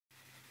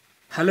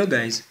Hello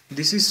guys,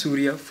 this is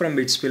Surya from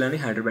BITS Pilani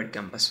Hyderabad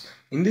campus.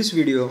 In this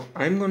video,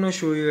 I'm gonna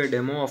show you a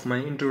demo of my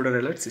intruder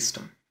alert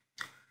system.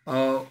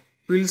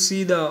 We'll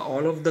see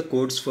all of the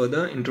codes for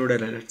the intruder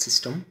alert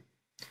system.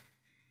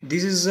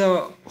 This is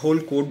a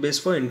whole code base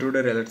for intruder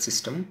alert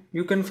system.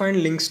 You can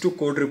find links to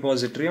code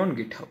repository on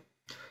GitHub.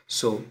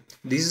 So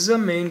this is the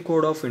main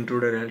code of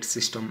intruder alert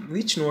system,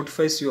 which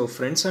notifies your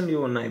friends and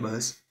your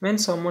neighbors when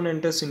someone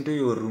enters into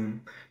your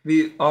room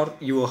or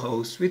your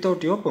house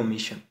without your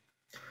permission.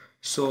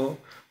 So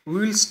we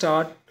will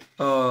start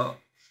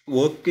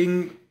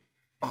working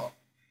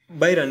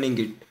by running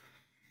it.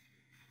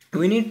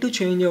 We need to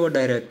change our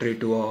directory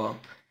to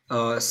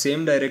our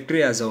same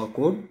directory as our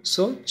code.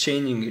 So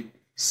changing it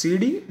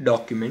cd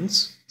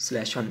documents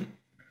 /1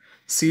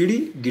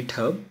 cd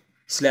github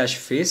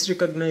 /face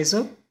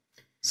recognizer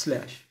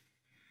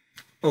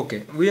 /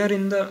 okay, we are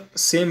in the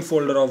same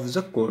folder of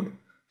the code.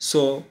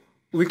 So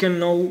we can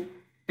now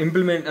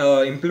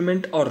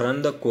implement or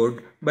run the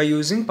code by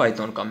using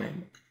Python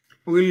command.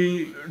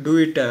 We'll do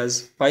it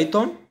as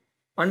Python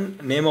and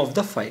name of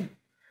the file.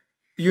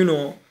 You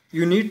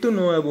need to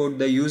know about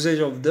the usage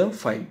of the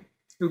file.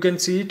 You can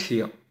see it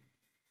here.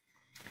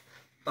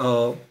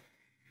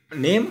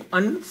 Name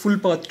and full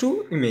path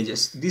to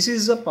images. This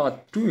is the path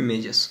to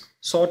images.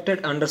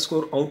 Sorted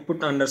 _ output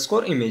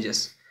 _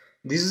 images.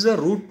 This is the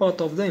root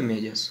path of the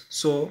images.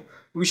 So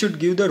we should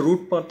give the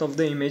root path of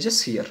the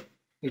images here.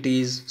 It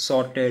is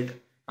sorted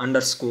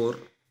 _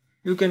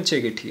 you can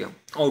check it here,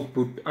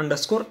 output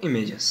 _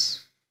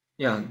 images.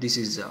 Yeah, this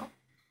is the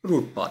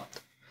root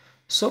path.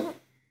 So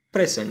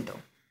press enter.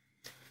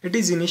 It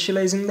is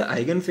initializing the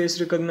eigen face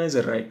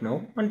recognizer right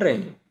now and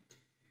training.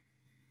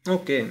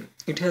 Okay,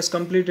 it has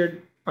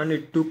completed and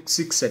it took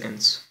 6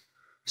 seconds.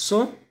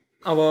 So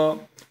our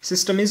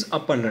system is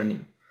up and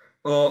running.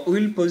 We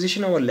will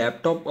position our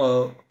laptop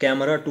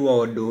camera to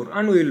our door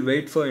and we will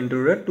wait for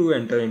intruder to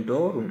enter into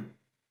our room.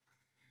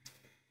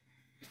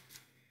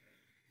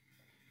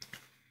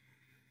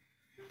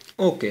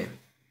 Okay,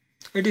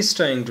 it is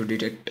trying to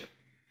detect.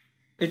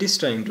 It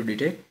started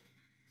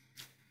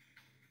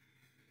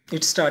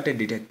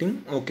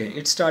detecting. Okay,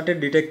 it started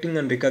detecting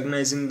and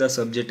recognizing the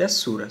subject as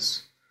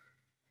Suras.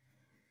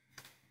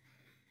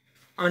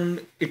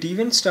 And it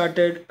even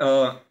started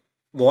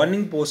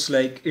warning posts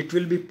like it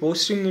will be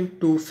posting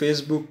into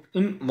Facebook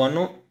in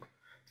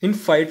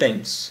 5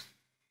 times.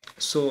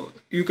 So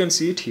you can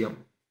see it here.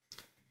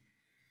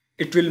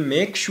 It will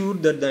make sure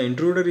that the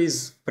intruder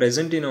is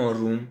present in our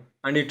room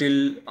and it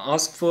will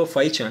ask for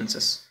 5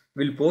 chances.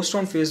 We'll post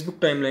on Facebook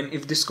timeline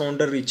if this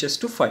counter reaches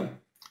to 5.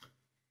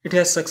 It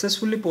has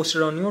successfully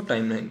posted on your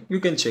timeline. You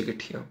can check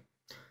it here.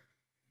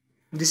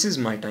 This is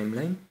my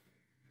timeline.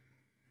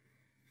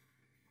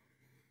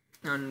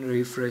 And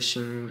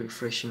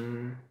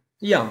refreshing.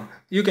 Yeah,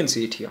 you can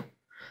see it here.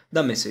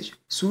 The message.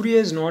 Surya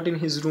is not in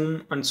his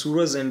room and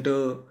Suras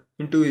enter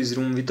into his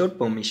room without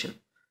permission.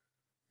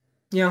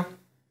 Yeah,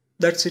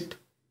 that's it.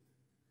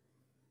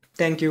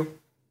 Thank you.